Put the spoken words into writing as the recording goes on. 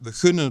We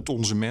gunnen het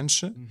onze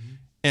mensen. Mm-hmm.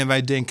 En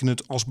wij denken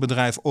het als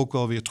bedrijf ook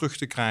wel weer terug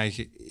te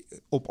krijgen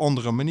op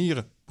andere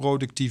manieren.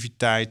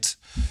 Productiviteit,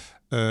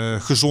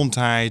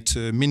 gezondheid,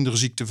 minder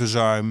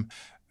ziekteverzuim.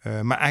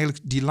 Maar eigenlijk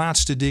die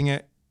laatste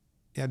dingen,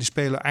 die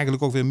spelen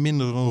eigenlijk ook weer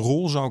minder een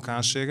rol, zou ik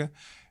haast zeggen.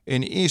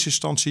 In eerste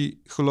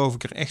instantie geloof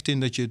ik er echt in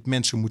dat je het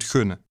mensen moet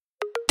gunnen.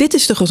 Dit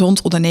is de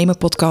Gezond Ondernemen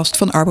podcast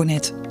van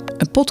Arbonet.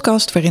 Een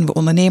podcast waarin we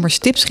ondernemers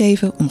tips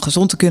geven om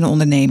gezond te kunnen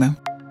ondernemen.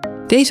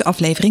 Deze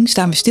aflevering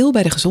staan we stil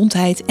bij de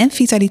gezondheid en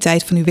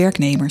vitaliteit van uw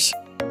werknemers.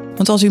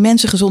 Want als uw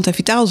mensen gezond en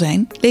vitaal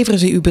zijn, leveren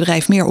ze uw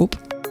bedrijf meer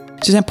op.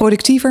 Ze zijn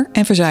productiever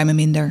en verzuimen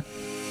minder.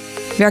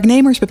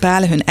 Werknemers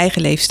bepalen hun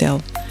eigen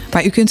leefstijl.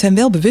 Maar u kunt hen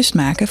wel bewust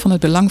maken van het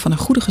belang van een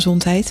goede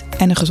gezondheid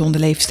en een gezonde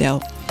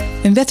leefstijl.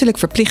 Een wettelijk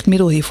verplicht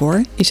middel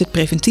hiervoor is het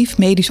preventief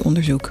medisch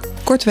onderzoek,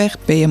 kortweg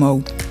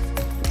PMO.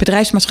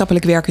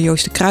 Bedrijfsmaatschappelijk werker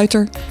Joost de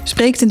Kruiter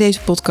spreekt in deze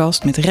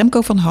podcast met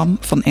Remco van Ham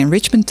van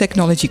Enrichment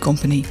Technology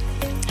Company.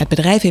 Het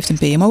bedrijf heeft een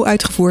PMO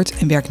uitgevoerd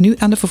en werkt nu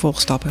aan de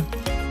vervolgstappen.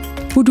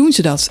 Hoe doen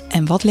ze dat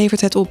en wat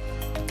levert het op?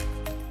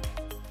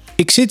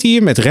 Ik zit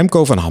hier met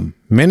Remco van Ham,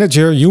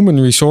 Manager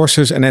Human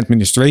Resources and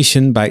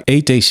Administration bij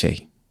ETC.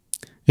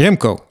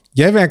 Remco,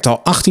 jij werkt al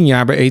 18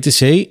 jaar bij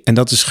ETC en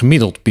dat is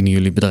gemiddeld binnen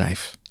jullie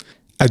bedrijf.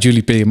 Uit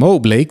jullie PMO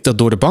bleek dat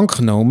door de bank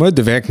genomen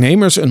de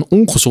werknemers een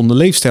ongezonde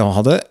leefstijl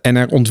hadden en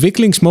er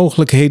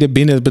ontwikkelingsmogelijkheden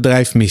binnen het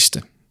bedrijf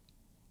misten.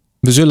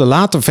 We zullen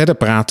later verder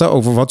praten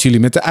over wat jullie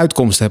met de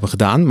uitkomst hebben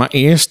gedaan, maar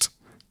eerst,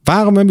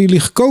 waarom hebben jullie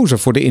gekozen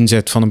voor de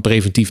inzet van een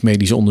preventief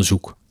medisch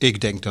onderzoek?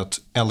 Ik denk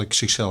dat elk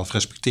zichzelf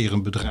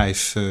respecterend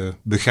bedrijf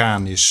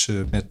begaan is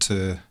met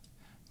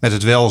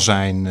het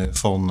welzijn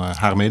van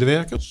haar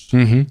medewerkers.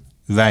 Mm-hmm.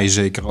 Wij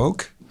zeker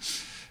ook.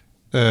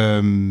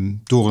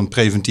 Door een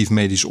preventief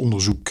medisch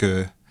onderzoek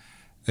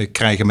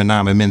krijgen met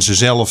name mensen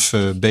zelf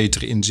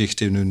beter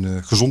inzicht in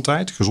hun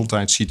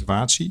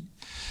gezondheidssituatie.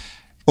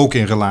 Ook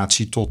in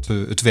relatie tot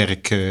het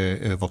werk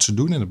wat ze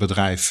doen en het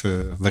bedrijf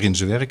waarin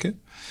ze werken.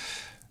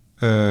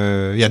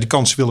 Die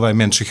kans willen wij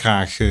mensen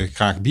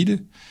graag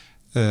bieden.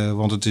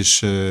 Want het is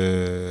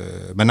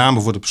met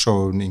name voor de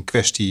persoon in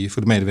kwestie,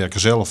 voor de medewerker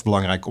zelf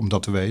belangrijk om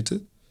dat te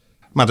weten.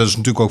 Maar dat is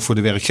natuurlijk ook voor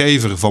de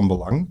werkgever van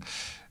belang.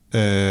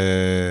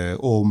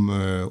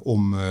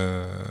 Om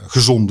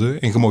gezonde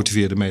en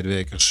gemotiveerde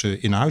medewerkers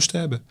in huis te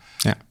hebben.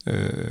 Ja.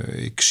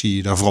 Ik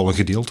zie daar vooral een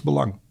gedeeld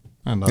belang.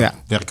 En daar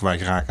werken wij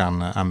graag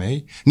aan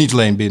mee. Niet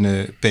alleen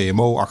binnen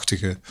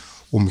PMO-achtige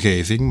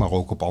omgeving, maar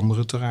ook op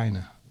andere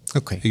terreinen.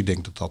 Okay. Ik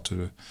denk dat dat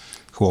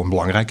gewoon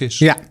belangrijk is.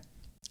 Ja.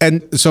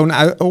 En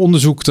zo'n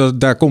onderzoek,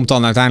 daar komt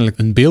dan uiteindelijk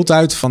een beeld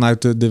uit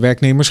vanuit de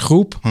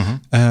werknemersgroep.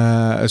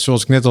 Uh-huh.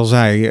 Zoals ik net al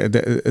zei,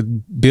 het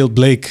beeld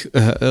bleek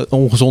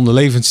ongezonde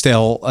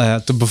levensstijl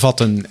te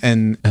bevatten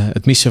en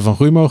het missen van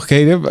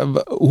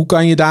groeimogelijkheden. Hoe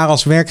kan je daar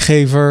als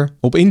werkgever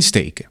op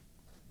insteken?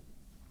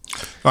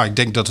 Nou, ik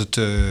denk dat het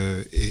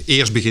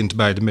eerst begint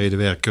bij de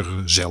medewerker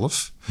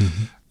zelf.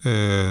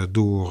 Mm-hmm.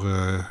 Door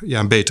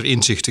een beter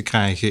inzicht te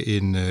krijgen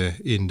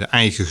in de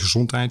eigen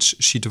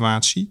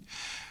gezondheidssituatie.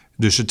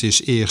 Dus het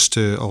is eerst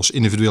als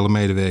individuele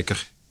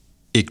medewerker,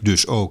 ik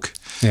dus ook,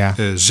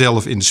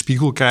 zelf in de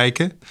spiegel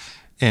kijken.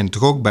 En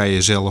toch ook bij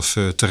jezelf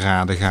te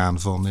raden gaan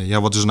van,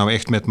 wat is er nou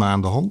echt met me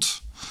aan de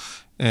hand?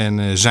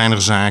 En zijn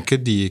er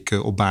zaken die ik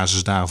op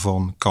basis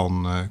daarvan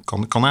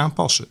kan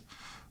aanpassen?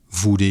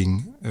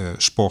 Voeding,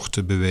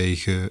 sporten,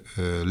 bewegen,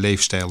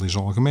 leefstijl in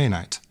zijn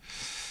algemeenheid.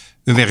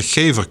 Een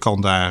werkgever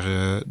kan daar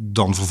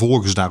dan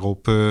vervolgens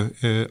daarop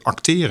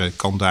acteren,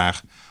 kan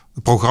daar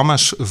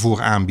programma's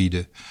voor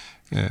aanbieden.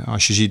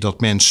 Als je ziet dat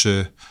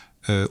mensen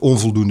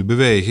onvoldoende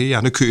bewegen,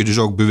 dan kun je dus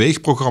ook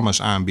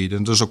beweegprogramma's aanbieden.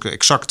 En dat is ook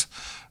exact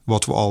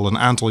wat we al een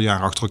aantal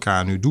jaar achter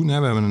elkaar nu doen. We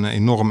hebben een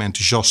enorm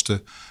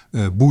enthousiaste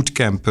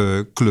bootcamp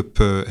club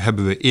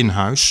hebben we in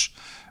huis.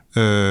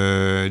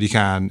 Die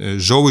gaan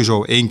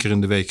sowieso 1 keer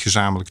in de week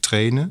gezamenlijk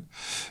trainen.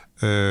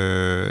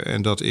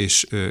 En dat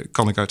is,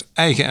 kan ik uit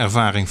eigen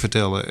ervaring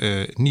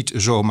vertellen, niet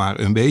zomaar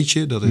een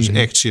beetje. Dat is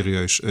echt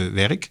serieus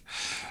werk.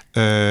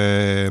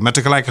 Maar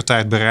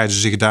tegelijkertijd bereiden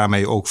ze zich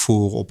daarmee ook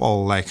voor op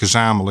allerlei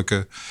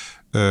gezamenlijke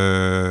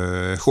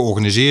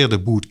georganiseerde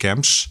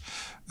bootcamps,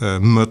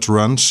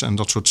 mudruns en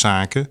dat soort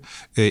zaken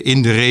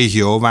in de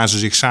regio waar ze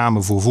zich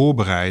samen voor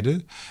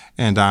voorbereiden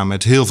en daar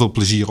met heel veel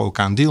plezier ook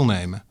aan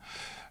deelnemen.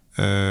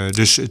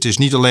 Dus het is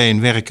niet alleen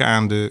werken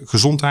aan de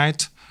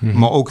gezondheid,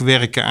 maar ook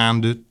werken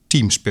aan de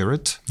team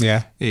spirit.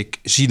 Ja. Ik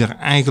zie er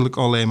eigenlijk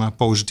alleen maar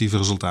positieve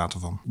resultaten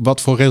van.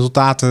 Wat voor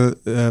resultaten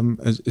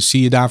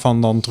zie je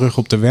daarvan dan terug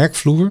op de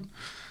werkvloer?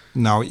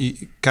 Nou,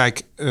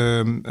 kijk,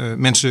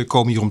 mensen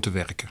komen hier om te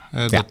werken.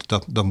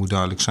 Dat moet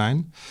duidelijk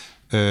zijn.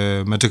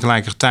 Maar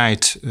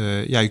tegelijkertijd,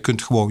 je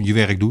kunt gewoon je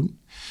werk doen.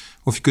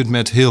 Of je kunt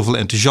met heel veel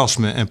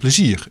enthousiasme en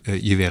plezier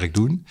je werk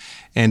doen.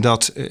 En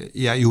dat,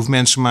 je hoeft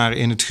mensen maar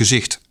in het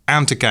gezicht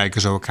aan te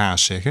kijken, zou ik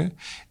haast zeggen.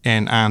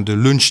 En aan de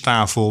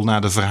lunchtafel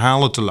naar de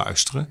verhalen te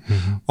luisteren.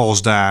 Mm-hmm.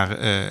 Als daar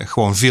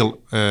gewoon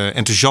veel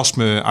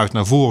enthousiasme uit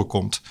naar voren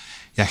komt,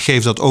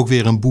 geeft dat ook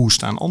weer een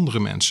boost aan andere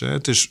mensen.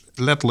 Het is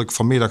letterlijk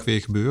vanmiddag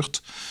weer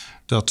gebeurd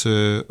dat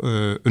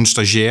een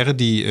stagiaire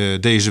die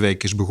deze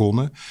week is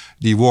begonnen,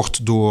 die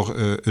wordt door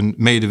een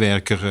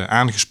medewerker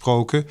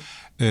aangesproken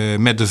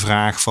met de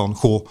vraag van,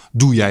 goh,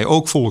 doe jij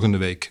ook volgende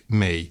week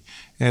mee?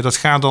 Dat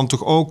gaat dan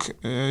toch ook,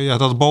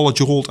 dat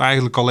balletje rolt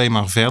eigenlijk alleen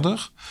maar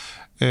verder.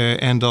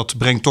 En dat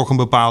brengt toch een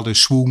bepaalde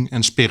swoon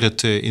en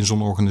spirit in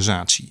zo'n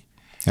organisatie.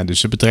 Ja, dus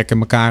ze betrekken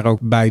elkaar ook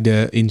bij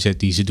de inzet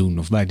die ze doen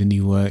of bij de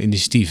nieuwe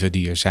initiatieven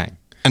die er zijn.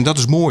 En dat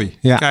is mooi.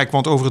 Ja. Kijk,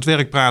 want over het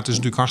werk praten is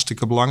natuurlijk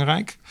hartstikke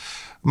belangrijk.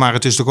 Maar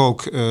het is toch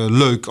ook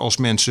leuk als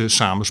mensen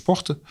samen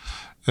sporten.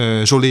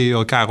 Zo leer je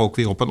elkaar ook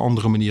weer op een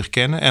andere manier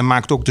kennen. En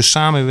maakt ook de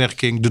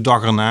samenwerking de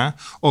dag erna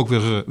ook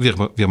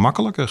weer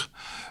makkelijker.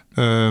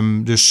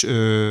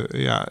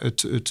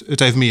 Het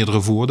heeft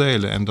meerdere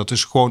voordelen. En dat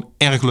is gewoon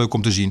erg leuk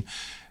om te zien.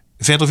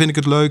 Verder vind ik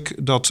het leuk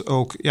dat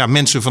ook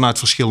mensen vanuit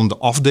verschillende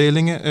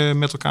afdelingen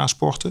met elkaar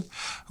sporten.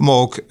 Maar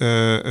ook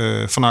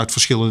vanuit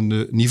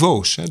verschillende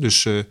niveaus. Hè.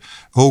 Dus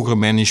hogere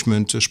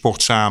management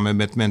sport samen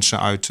met mensen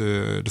uit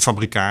de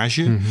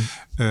fabrikage.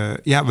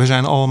 Mm-hmm. We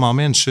zijn allemaal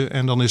mensen.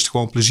 En dan is het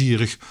gewoon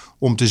plezierig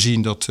om te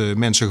zien dat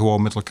mensen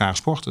gewoon met elkaar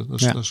sporten.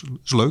 Dat is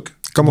leuk.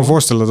 Ik kan me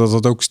voorstellen dat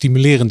dat ook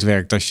stimulerend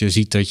werkt als je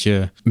ziet dat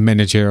je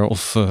manager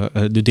of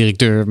de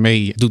directeur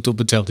mee doet op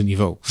hetzelfde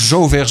niveau.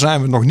 Zover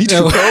zijn we nog niet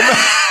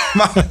gekomen.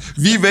 Maar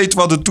wie weet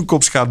wat de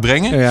toekomst gaat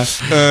brengen.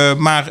 Ja.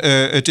 Maar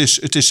het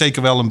is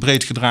zeker wel een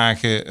breed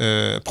gedragen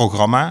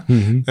programma.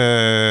 Mm-hmm.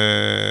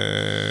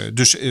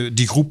 Dus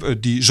die groep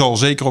die zal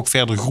zeker ook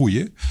verder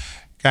groeien.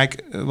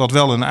 Kijk, wat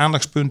wel een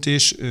aandachtspunt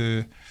is.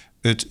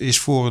 Het is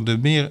voor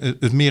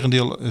het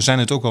merendeel zijn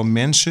het ook wel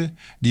mensen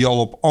die al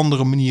op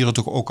andere manieren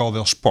toch ook al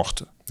wel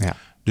sporten. Ja.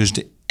 Dus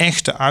de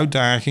echte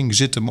uitdaging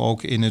zit hem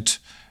ook in het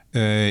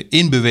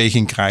in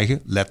beweging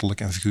krijgen,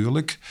 letterlijk en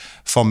figuurlijk,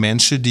 van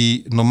mensen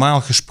die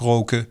normaal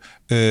gesproken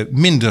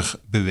minder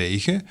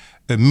bewegen,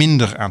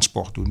 minder aan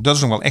sport doen. Dat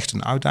is nog wel echt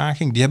een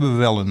uitdaging. Die hebben we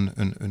wel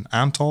een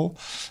aantal,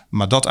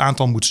 maar dat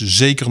aantal moet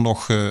zeker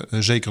nog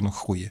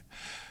groeien.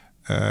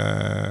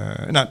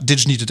 Dit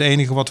is niet het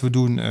enige wat we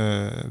doen.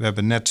 We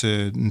hebben net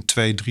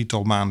 2-3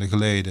 maanden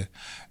geleden,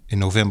 in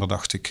november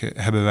dacht ik,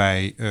 hebben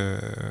wij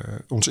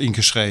ons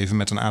ingeschreven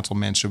met een aantal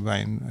mensen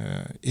bij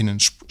in een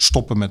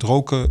stoppen met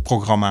roken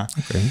programma.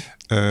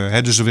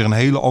 Okay. Dus er weer een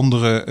hele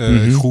andere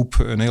groep,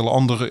 een hele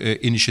andere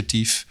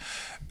initiatief.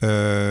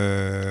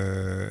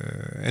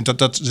 En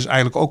dat is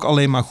eigenlijk ook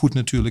alleen maar goed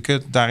natuurlijk. Hè.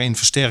 Daarin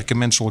versterken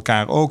mensen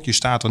elkaar ook. Je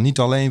staat er niet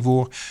alleen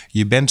voor.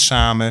 Je bent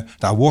samen.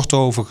 Daar wordt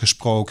over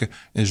gesproken. Het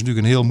is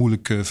natuurlijk een heel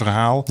moeilijk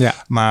verhaal. Ja.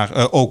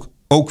 Maar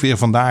ook weer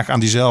vandaag aan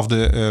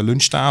diezelfde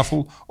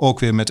lunchtafel. Ook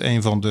weer met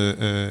een van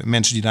de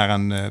mensen die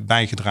daaraan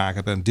bijgedragen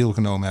hebben en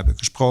deelgenomen hebben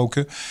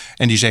gesproken.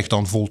 En die zegt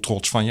dan vol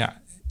trots van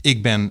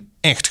ik ben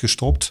echt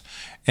gestopt.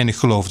 En ik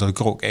geloof dat ik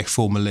er ook echt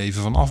voor mijn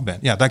leven van af ben.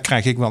 Ja, daar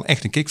krijg ik wel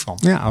echt een kick van.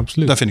 Ja,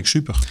 absoluut. Dat vind ik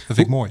super. Dat vind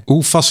ik mooi.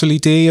 Hoe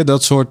faciliteer je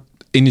dat soort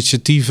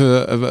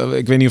initiatieven?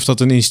 Ik weet niet of dat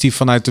een initiatief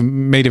vanuit de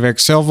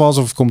medewerkers zelf was,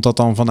 of komt dat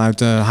dan vanuit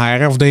de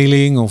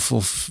HR-afdeling?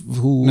 Of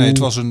hoe? Nee, het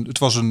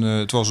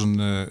was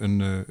een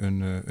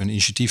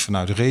initiatief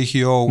vanuit de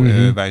regio.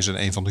 Mm-hmm. Wij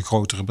zijn een van de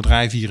grotere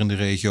bedrijven hier in de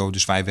regio,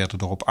 dus wij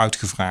werden erop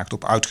uitgevraagd,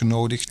 op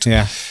uitgenodigd.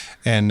 Ja.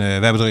 En we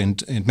hebben er in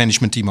het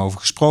managementteam over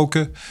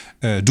gesproken.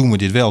 Doen we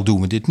dit wel,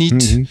 doen we dit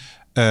niet? Mm-hmm.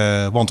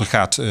 Want er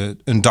gaat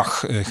een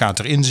dag gaat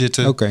erin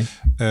zitten. Okay.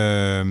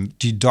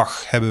 Die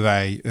dag hebben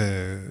wij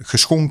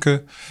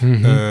geschonken.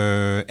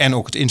 Mm-hmm. En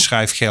ook het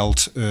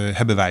inschrijfgeld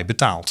hebben wij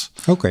betaald.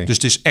 Okay. Dus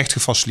het is echt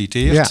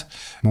gefaciliteerd. Ja,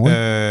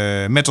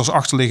 mooi. Met als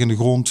achterliggende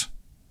grond.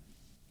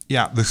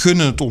 Ja, we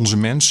gunnen het onze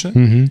mensen.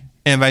 Mm-hmm.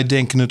 En wij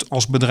denken het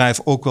als bedrijf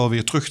ook wel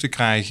weer terug te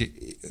krijgen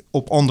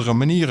op andere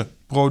manieren.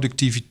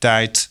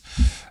 Productiviteit,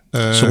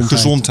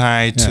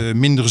 gezondheid,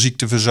 minder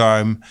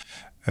ziekteverzuim.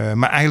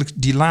 Maar eigenlijk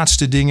die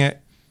laatste dingen,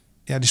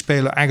 die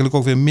spelen eigenlijk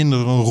ook weer minder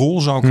een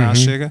rol, zou ik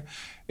haast zeggen.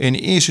 In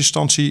eerste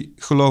instantie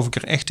geloof ik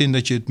er echt in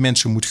dat je het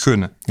mensen moet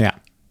gunnen. Ja.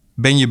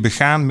 Ben je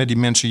begaan met die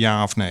mensen,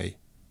 ja of nee?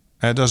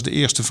 Dat is de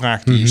eerste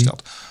vraag die je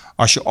stelt.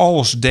 Als je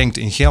alles denkt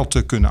in geld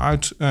te kunnen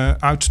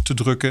uit te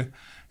drukken,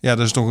 dat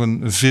is toch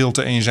een veel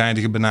te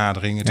eenzijdige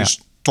benadering. Het is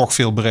toch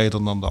veel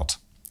breder dan dat,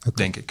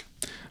 denk ik.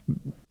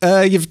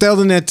 Je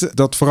vertelde net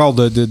dat vooral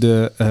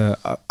de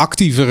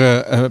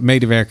actievere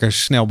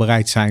medewerkers snel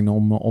bereid zijn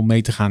om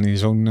mee te gaan in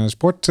zo'n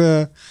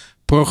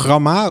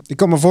sportprogramma. Ik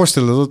kan me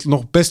voorstellen dat het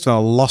nog best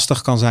wel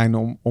lastig kan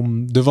zijn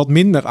om de wat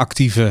minder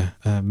actieve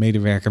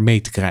medewerker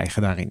mee te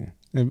krijgen daarin.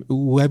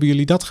 Hoe hebben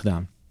jullie dat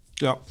gedaan?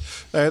 Ja,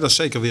 dat is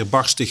zeker weer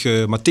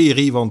barstige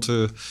materie, want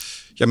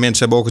mensen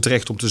hebben ook het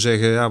recht om te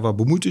zeggen, waar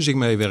bemoeit u zich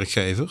mee,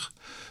 werkgever?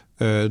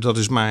 Dat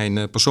is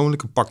mijn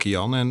persoonlijke pakje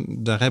aan. En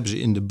daar hebben ze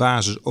in de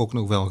basis ook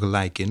nog wel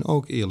gelijk in,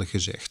 ook eerlijk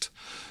gezegd.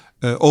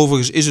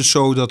 Overigens is het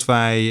zo dat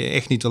wij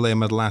echt niet alleen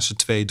maar de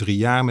laatste 2-3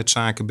 jaar met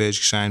zaken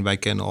bezig zijn. Wij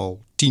kennen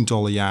al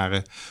tientallen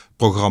jaren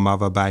programma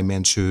waarbij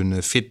mensen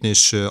hun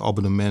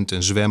fitnessabonnement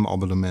en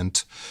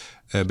zwemabonnement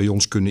bij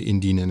ons kunnen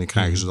indienen. En dan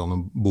krijgen ze dan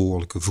een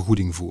behoorlijke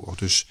vergoeding voor.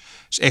 Dus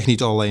het is echt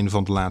niet alleen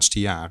van de laatste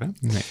jaren.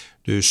 Nee.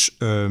 Dus,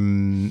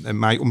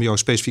 maar om jouw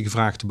specifieke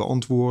vraag te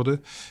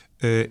beantwoorden.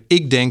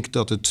 Ik denk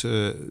dat het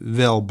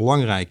wel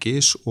belangrijk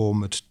is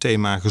om het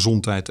thema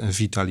gezondheid en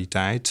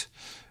vitaliteit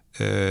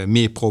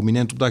meer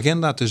prominent op de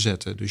agenda te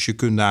zetten. Dus je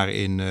kunt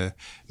daarin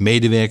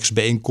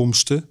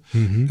medewerkersbijeenkomsten,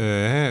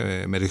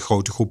 met een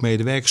grote groep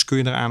medewerkers kun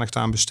je daar aandacht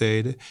aan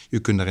besteden. Je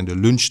kunt daar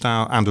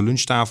aan de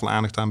lunchtafel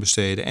aandacht aan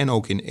besteden. En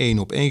ook in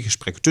 1-op-1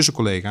 gesprekken tussen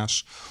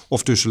collega's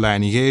of tussen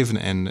leidinggevende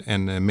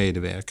en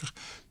medewerker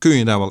kun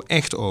je daar wel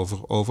echt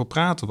over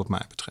praten wat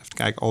mij betreft.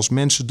 Kijk, als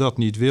mensen dat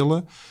niet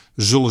willen,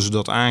 zullen ze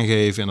dat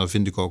aangeven. En dan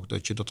vind ik ook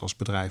dat je dat als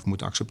bedrijf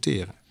moet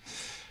accepteren.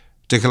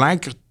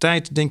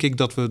 Tegelijkertijd denk ik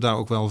dat we daar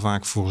ook wel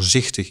vaak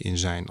voorzichtig in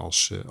zijn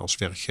als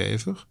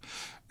werkgever.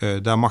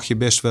 Daar mag je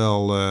best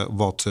wel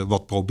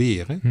wat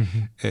proberen.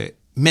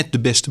 Met de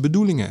beste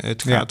bedoelingen.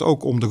 Het gaat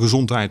ook om de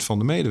gezondheid van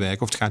de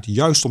medewerker. Of het gaat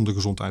juist om de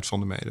gezondheid van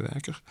de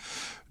medewerker.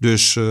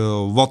 Dus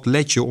wat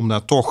let je om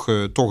daar toch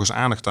eens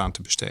aandacht aan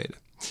te besteden.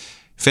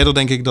 Verder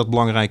denk ik dat het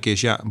belangrijk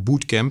is,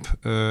 bootcamp,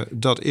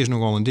 dat is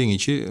nogal een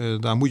dingetje.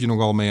 Daar moet je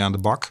nogal mee aan de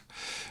bak.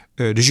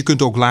 Dus je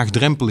kunt ook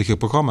laagdrempelige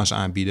programma's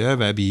aanbieden. Hè.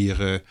 We hebben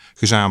hier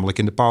gezamenlijk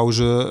in de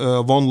pauze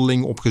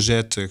wandeling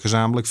opgezet.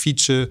 Gezamenlijk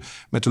fietsen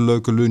met een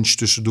leuke lunch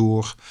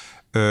tussendoor.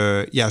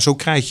 Zo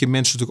krijg je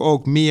mensen natuurlijk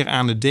ook meer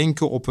aan het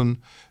denken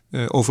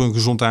over hun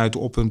gezondheid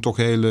op een toch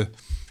hele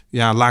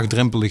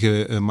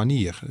laagdrempelige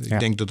manier. Ik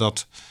denk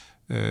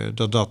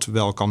dat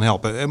wel kan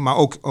helpen. Maar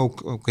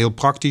ook heel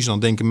praktisch. Dan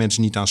denken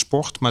mensen niet aan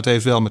sport. Maar het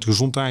heeft wel met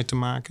gezondheid te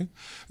maken.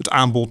 Het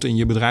aanbod in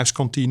je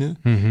bedrijfskantine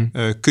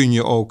kun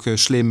je ook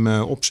slim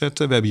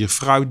opzetten. We hebben hier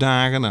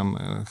fruitdagen. Dan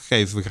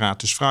geven we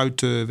gratis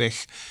fruit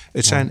weg.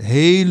 Het zijn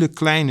hele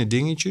kleine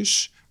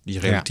dingetjes die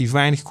relatief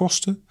weinig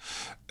kosten.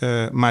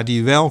 Maar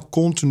die wel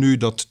continu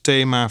dat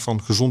thema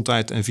van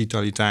gezondheid en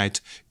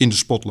vitaliteit in de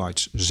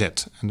spotlights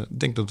zet. En ik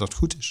denk dat dat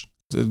goed is.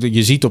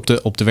 Je ziet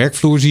op de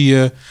werkvloer zie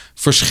je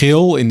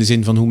verschil in de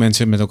zin van hoe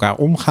mensen met elkaar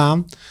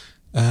omgaan.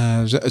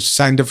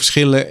 Zijn er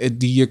verschillen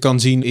die je kan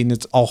zien in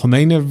het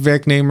algemene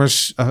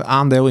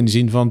werknemersaandeel in de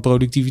zin van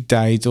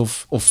productiviteit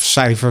of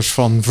cijfers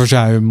van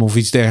verzuim of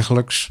iets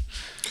dergelijks?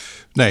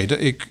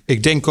 Nee,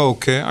 ik denk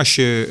ook als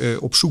je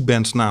op zoek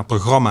bent naar een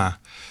programma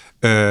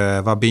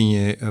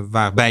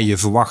waarbij je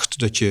verwacht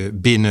dat je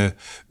binnen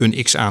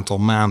een x-aantal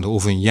maanden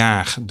of een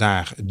jaar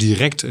daar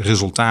direct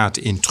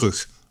resultaten in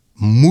terug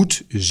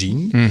moet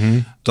zien,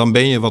 dan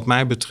ben je wat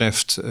mij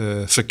betreft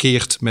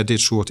verkeerd met dit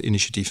soort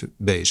initiatieven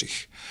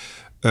bezig.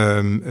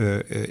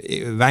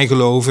 Wij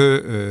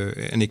geloven,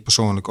 en ik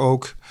persoonlijk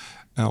ook,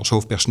 als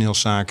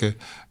hoofdpersoneelszaken,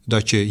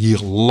 dat je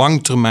hier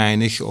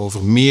langtermijnig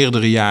over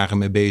meerdere jaren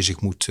mee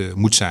bezig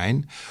moet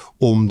zijn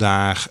om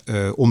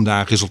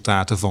daar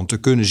resultaten van te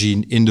kunnen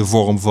zien in de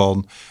vorm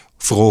van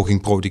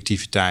verhoging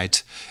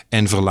productiviteit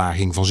en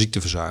verlaging van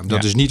ziekteverzuim.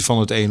 Dat is niet van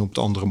het een op het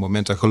andere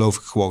moment. Daar geloof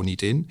ik gewoon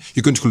niet in.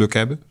 Je kunt geluk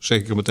hebben, zeg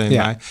ik er meteen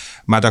bij.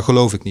 Maar daar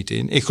geloof ik niet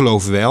in. Ik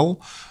geloof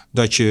wel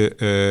dat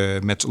je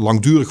met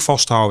langdurig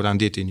vasthouden aan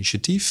dit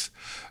initiatief,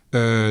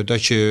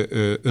 dat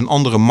je een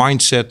andere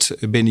mindset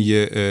binnen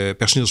je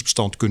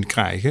personeelsbestand kunt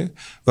krijgen,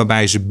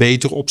 waarbij ze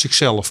beter op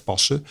zichzelf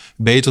passen,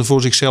 beter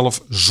voor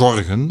zichzelf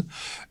zorgen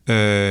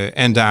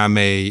en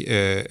daarmee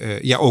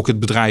ook het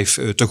bedrijf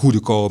ten goede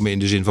komen in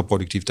de zin van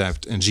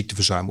productiviteit en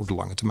ziekteverzuim op de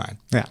lange termijn.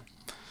 Ja.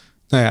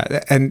 Nou ja,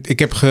 en ik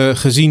heb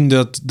gezien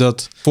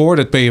dat voor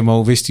het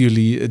PMO wisten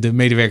jullie de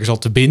medewerkers al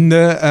te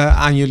binden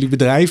aan jullie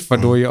bedrijf,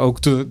 waardoor je ook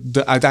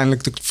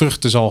uiteindelijk de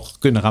vruchten zal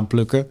kunnen gaan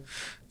plukken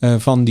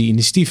van die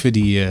initiatieven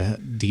die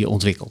je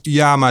ontwikkelt.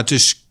 Ja, maar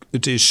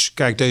het is,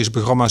 kijk, deze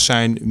programma's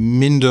zijn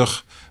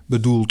minder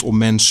bedoeld om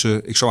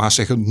mensen, ik zou haast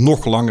zeggen,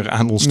 nog langer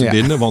aan ons te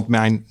binden. Want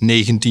mijn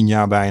 19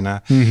 jaar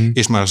bijna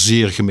is maar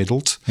zeer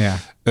gemiddeld. Ja.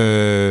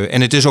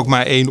 En het is ook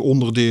maar één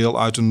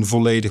onderdeel uit een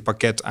volledig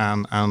pakket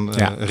aan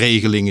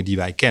regelingen die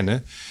wij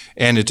kennen.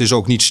 En het is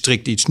ook niet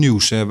strikt iets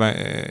nieuws. Hè.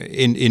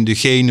 In de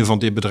genen van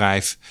dit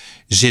bedrijf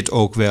zit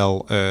ook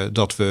wel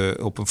dat we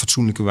op een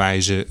fatsoenlijke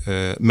wijze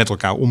met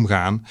elkaar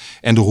omgaan.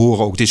 En er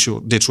horen ook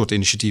dit soort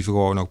initiatieven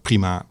gewoon ook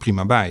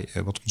prima bij,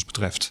 wat ons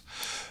betreft.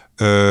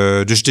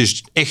 Dus het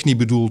is echt niet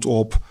bedoeld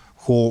op,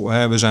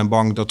 we zijn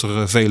bang dat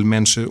er vele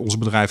mensen ons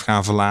bedrijf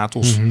gaan verlaten.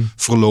 Ons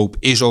verloop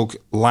is ook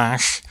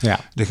laag. Ja.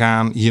 Er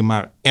gaan hier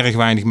maar erg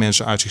weinig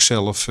mensen uit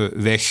zichzelf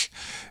weg.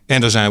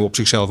 En daar zijn we op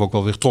zichzelf ook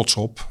wel weer trots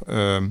op.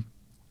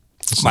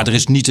 Maar er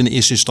is niet in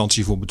eerste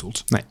instantie voor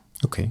bedoeld. Nee,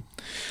 oké.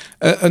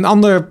 Een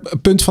ander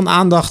punt van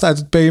aandacht uit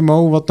het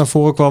PMO wat naar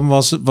voren kwam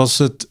was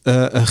het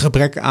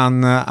gebrek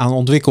aan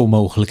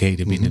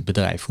ontwikkelmogelijkheden binnen het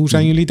bedrijf. Hoe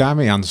zijn jullie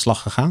daarmee aan de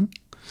slag gegaan?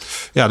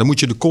 Ja, dan moet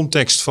je de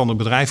context van het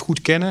bedrijf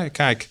goed kennen.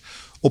 Kijk,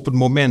 op het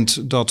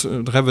moment daar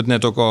hebben we het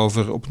net ook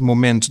over, op het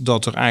moment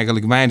dat er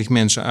eigenlijk weinig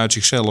mensen uit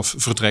zichzelf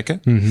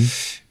vertrekken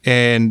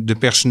en de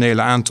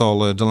personele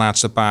aantallen de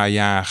laatste paar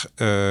jaar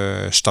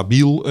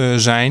stabiel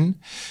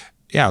zijn,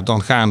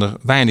 dan gaan er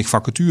weinig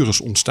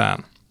vacatures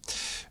ontstaan.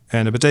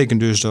 En dat betekent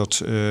dus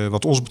dat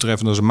wat ons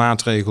betreft, dat is een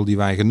maatregel die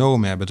wij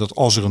genomen hebben, dat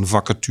als er een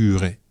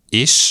vacature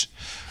is,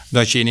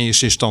 dat je in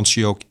eerste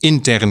instantie ook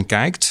intern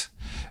kijkt.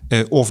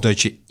 Of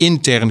dat je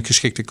intern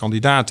geschikte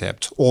kandidaten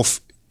hebt.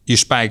 Of je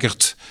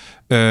spijkert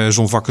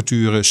zo'n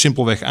vacature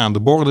simpelweg aan de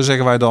borden,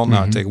 zeggen wij dan.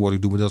 Nou, tegenwoordig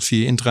doen we dat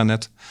via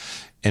intranet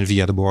en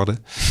via de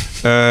borden.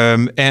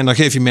 En dan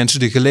geef je mensen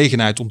de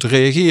gelegenheid om te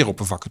reageren op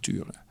een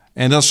vacature.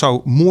 En dat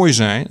zou mooi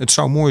zijn. Het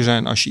zou mooi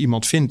zijn als je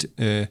iemand vindt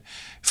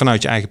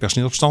vanuit je eigen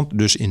personeelsbestand,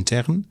 dus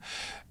intern.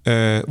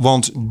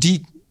 Want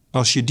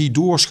als je die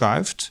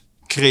doorschuift,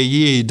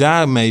 creëer je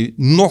daarmee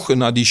nog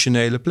een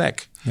additionele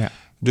plek. Ja.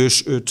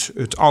 Dus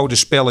het oude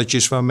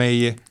spelletjes waarmee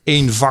je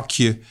één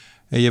vakje,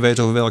 je weet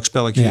over welk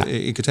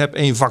spelletje ik het heb,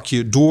 één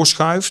vakje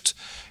doorschuift,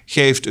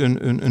 geeft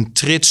een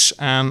trits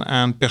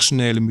aan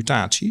personele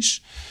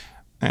mutaties.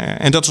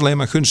 En dat is alleen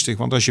maar gunstig,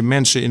 want als je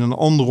mensen in een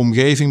andere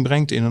omgeving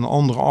brengt, in een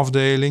andere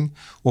afdeling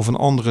of een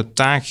andere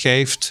taak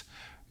geeft,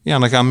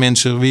 dan gaan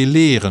mensen weer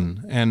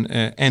leren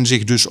en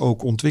zich dus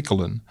ook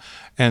ontwikkelen.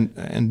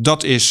 En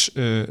dat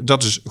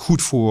is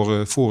goed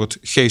voor het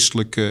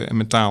geestelijk en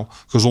mentaal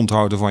gezond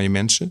houden van je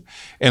mensen.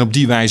 En op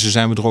die wijze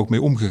zijn we er ook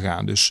mee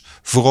omgegaan. Dus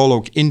vooral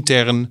ook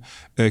intern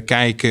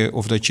kijken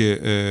of dat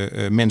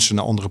je mensen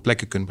naar andere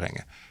plekken kunt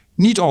brengen.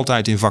 Niet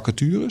altijd in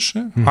vacatures,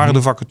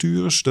 harde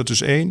vacatures, dat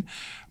is 1.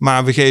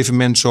 Maar we geven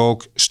mensen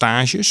ook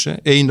stages.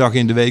 1 dag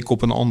in de week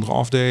op een andere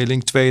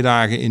afdeling, 2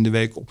 dagen in de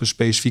week op een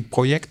specifiek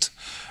project.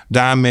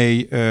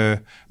 Daarmee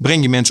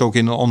breng je mensen ook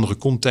in een andere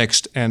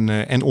context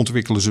en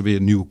ontwikkelen ze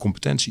weer nieuwe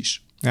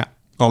competenties. Ja.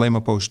 Alleen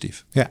maar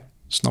positief. Ja,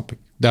 snap ik.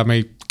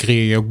 Daarmee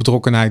creëer je ook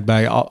betrokkenheid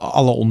bij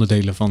alle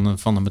onderdelen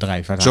van een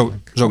bedrijf.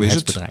 Zo is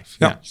het. Bedrijf.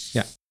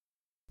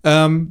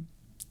 Ja.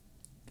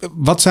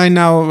 Wat zijn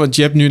nou, want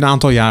je hebt nu een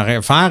aantal jaren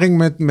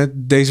ervaring met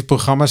deze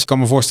programma's. Ik kan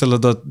me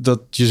voorstellen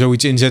dat je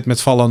zoiets inzet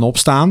met vallen en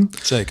opstaan.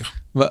 Zeker.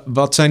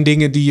 Wat zijn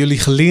dingen die jullie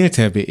geleerd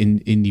hebben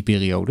in die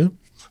periode?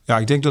 Ja,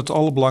 ik denk dat het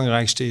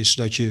allerbelangrijkste is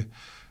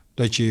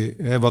dat je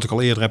wat ik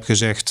al eerder heb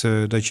gezegd,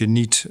 dat je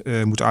niet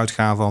moet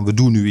uitgaan van we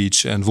doen nu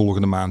iets en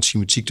volgende maand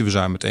zien we het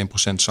ziekteverzuim met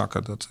 1%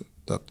 zakken.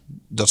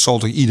 Dat zal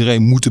toch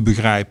iedereen moeten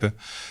begrijpen.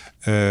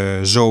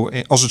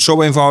 Als het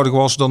zo eenvoudig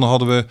was, dan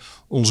hadden we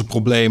onze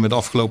problemen de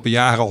afgelopen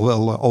jaren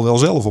al wel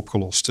zelf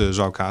opgelost,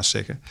 zou ik haast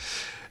zeggen.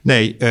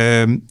 Nee,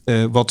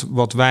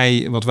 wat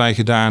wij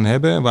gedaan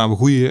hebben, waar we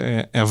goede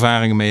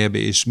ervaringen mee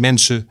hebben, is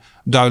mensen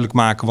duidelijk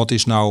maken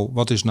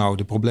wat is nou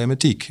de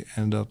problematiek.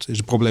 En dat is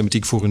de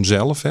problematiek voor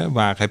hunzelf.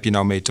 Waar heb je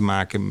nou mee te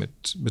maken met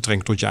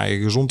betrekking tot je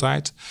eigen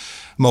gezondheid?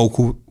 Maar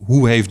ook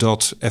hoe heeft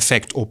dat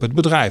effect op het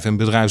bedrijf en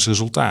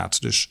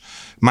bedrijfsresultaat? Dus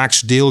maak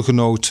ze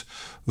deelgenoot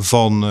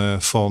van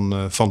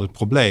het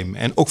probleem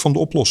en ook van de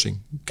oplossing.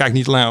 Kijk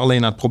niet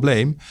alleen naar het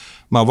probleem,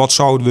 maar wat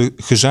zouden we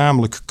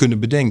gezamenlijk kunnen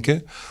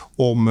bedenken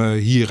om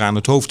hier aan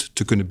het hoofd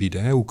te kunnen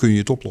bieden? Hoe kun je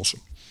het oplossen?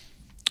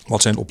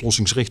 Wat zijn de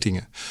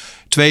oplossingsrichtingen?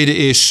 Tweede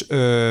is,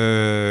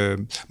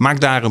 maak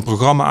daar een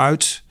programma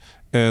uit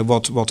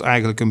wat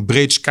eigenlijk een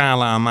breed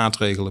scala aan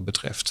maatregelen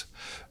betreft.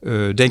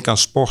 Denk aan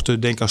sporten,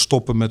 denk aan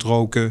stoppen met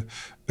roken.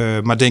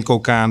 Maar denk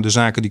ook aan de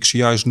zaken die ik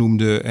zojuist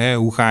noemde.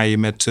 Hoe ga je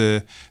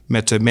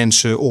met de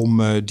mensen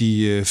om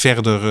die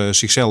verder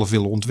zichzelf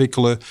willen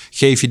ontwikkelen?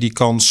 Geef je die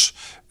kans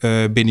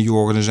binnen je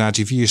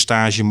organisatie via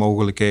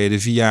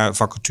stagemogelijkheden, via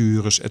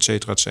vacatures, et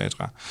cetera, et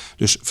cetera.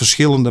 Dus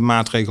verschillende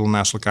maatregelen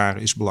naast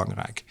elkaar is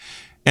belangrijk.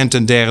 En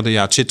ten derde,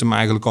 het zit hem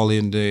eigenlijk al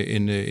in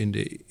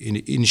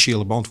de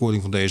initiële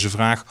beantwoording van deze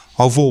vraag.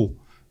 Hou vol.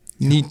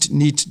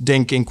 Niet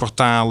denken in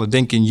kwartalen,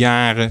 denk in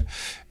jaren.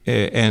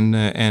 En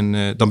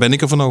dan ben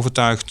ik ervan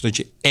overtuigd dat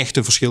je echt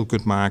een verschil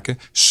kunt maken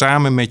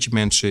samen met je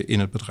mensen in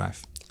het bedrijf.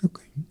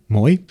 Oké,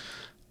 mooi.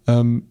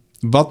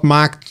 Wat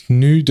maakt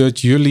nu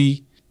dat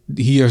jullie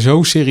hier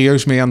zo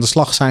serieus mee aan de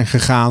slag zijn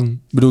gegaan? Ik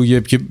bedoel, je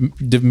hebt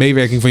de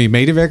meewerking van je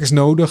medewerkers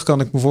nodig,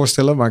 kan ik me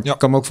voorstellen. Maar ik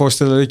kan me ook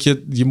voorstellen dat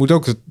je moet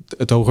ook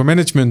het hoger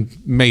management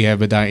mee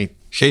hebben daarin.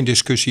 Geen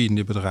discussie in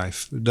dit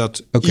bedrijf.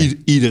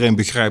 Iedereen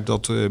begrijpt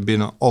dat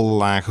binnen alle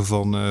lagen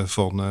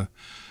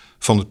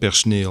van het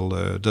personeel.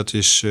 Daar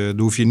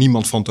hoef je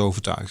niemand van te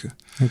overtuigen.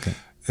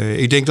 Okay.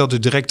 Ik denk dat de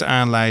directe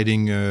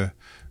aanleiding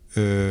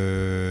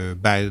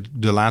bij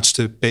de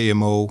laatste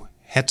PMO,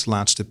 het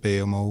laatste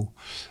PMO,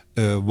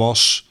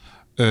 was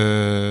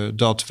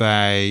dat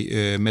wij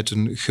met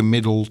een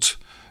gemiddeld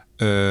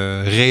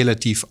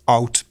relatief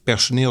oud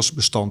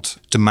personeelsbestand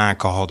te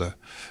maken hadden.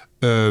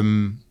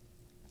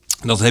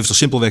 Dat heeft er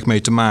simpelweg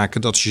mee te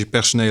maken dat als je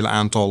personele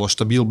aantallen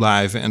stabiel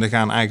blijven en er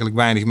gaan eigenlijk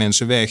weinig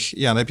mensen weg,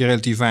 dan heb je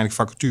relatief weinig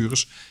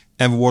vacatures.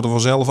 En we worden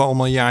vanzelf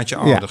allemaal een jaartje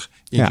ouder,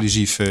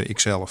 inclusief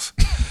ikzelf.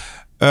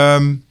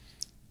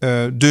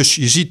 Dus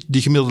je ziet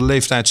die gemiddelde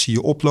leeftijd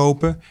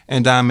oplopen.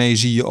 En daarmee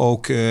zie je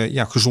ook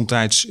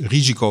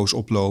gezondheidsrisico's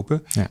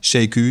oplopen. Ja.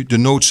 CQ, de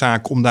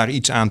noodzaak om daar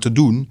iets aan te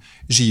doen,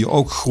 zie je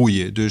ook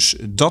groeien. Dus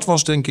dat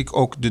was denk ik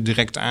ook de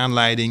directe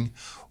aanleiding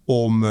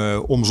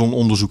om zo'n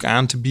onderzoek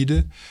aan te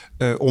bieden.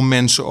 Om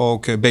mensen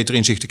ook beter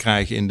inzicht te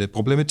krijgen in de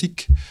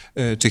problematiek.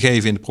 Te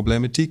geven in de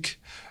problematiek.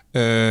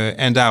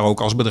 En daar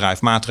ook als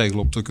bedrijf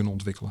maatregelen op te kunnen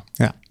ontwikkelen.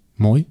 Ja,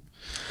 mooi.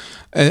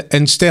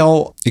 En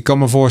stel, ik kan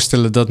me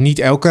voorstellen dat niet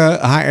elke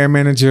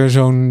HR-manager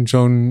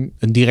zo'n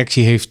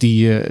directie heeft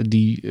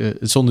die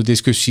zonder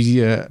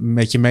discussie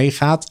met je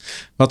meegaat.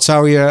 Wat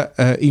zou je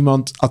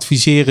iemand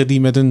adviseren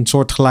die met een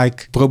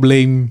soortgelijk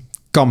probleem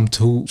kampt?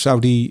 Hoe zou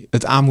die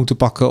het aan moeten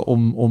pakken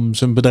om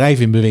zijn bedrijf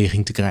in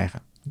beweging te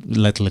krijgen?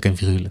 Letterlijk en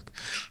figuurlijk.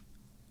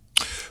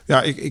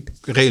 Ja, ik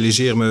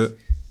realiseer me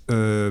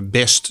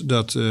best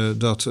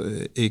dat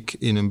ik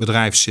in een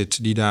bedrijf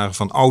zit die daar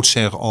van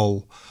oudsher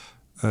al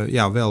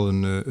wel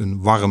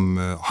een warm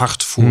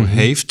hart voor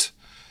heeft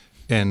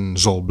en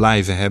zal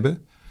blijven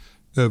hebben,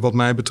 wat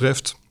mij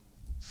betreft.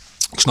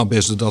 Ik snap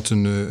best dat dat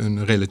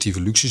een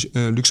relatieve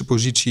luxe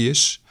positie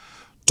is.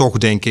 Toch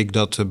denk ik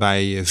dat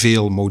bij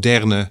veel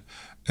moderne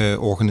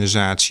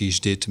organisaties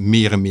dit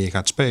meer en meer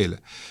gaat spelen.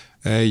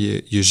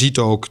 Je ziet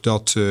ook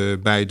dat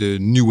bij de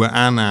nieuwe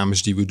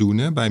aannames die we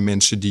doen, bij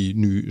mensen die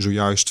nu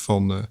zojuist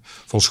van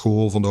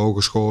school, van de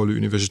hogescholen,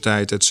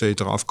 universiteit, et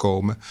cetera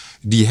afkomen,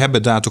 die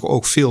hebben daar toch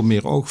ook veel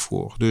meer oog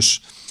voor.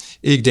 Dus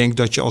ik denk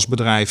dat je als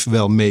bedrijf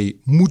wel mee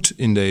moet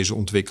in deze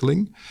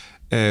ontwikkeling.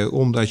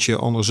 Omdat je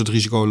anders het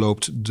risico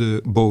loopt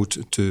de boot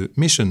te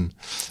missen.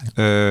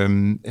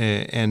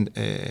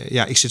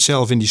 Ik zit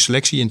zelf in die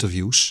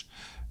selectieinterviews.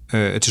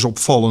 Het is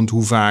opvallend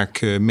hoe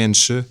vaak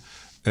mensen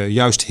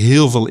juist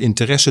heel veel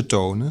interesse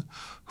tonen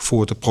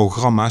voor de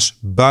programma's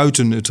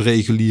buiten het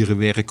reguliere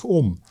werk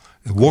om.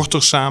 Wordt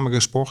er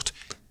samengesport?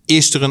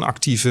 Is er een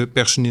actieve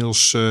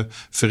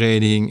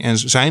personeelsvereniging? En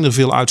zijn er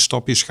veel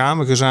uitstapjes? Gaan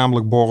we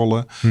gezamenlijk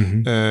borrelen?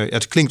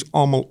 Het klinkt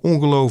allemaal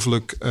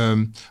ongelooflijk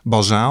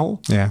bazaal.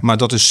 Ja. Maar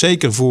dat is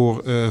zeker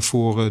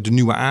voor de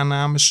nieuwe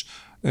aannames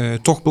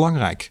toch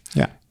belangrijk.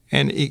 Ja.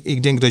 En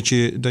ik denk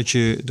dat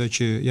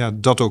je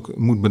dat ook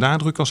moet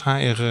benadrukken als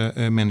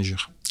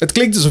HR-manager. Het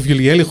klinkt alsof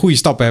jullie hele goede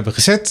stappen hebben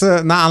gezet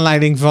naar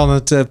aanleiding van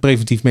het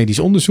preventief medisch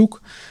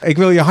onderzoek. Ik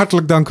wil je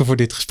hartelijk danken voor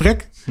dit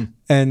gesprek.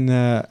 En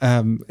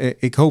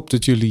ik hoop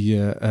dat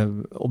jullie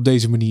op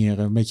deze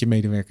manier met je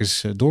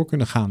medewerkers door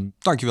kunnen gaan.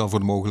 Dankjewel voor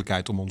de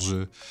mogelijkheid om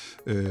onze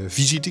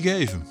visie te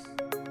geven.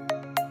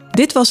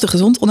 Dit was de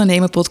Gezond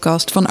Ondernemen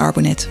podcast van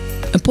Arbonet.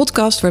 Een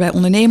podcast waarbij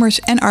ondernemers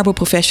en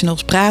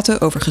Arbo-professionals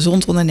praten over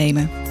gezond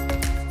ondernemen.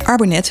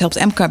 Arbonet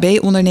helpt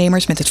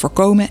MKB-ondernemers met het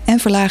voorkomen en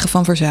verlagen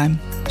van verzuim,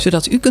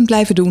 zodat u kunt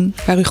blijven doen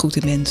waar u goed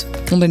in bent,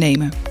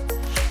 ondernemen.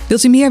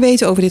 Wilt u meer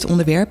weten over dit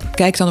onderwerp?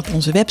 Kijk dan op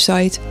onze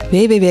website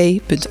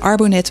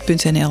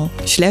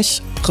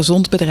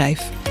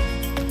www.arbonet.nl/gezondbedrijf.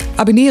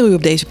 Abonneer u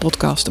op deze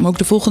podcast om ook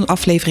de volgende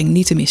aflevering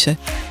niet te missen.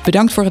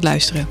 Bedankt voor het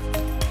luisteren.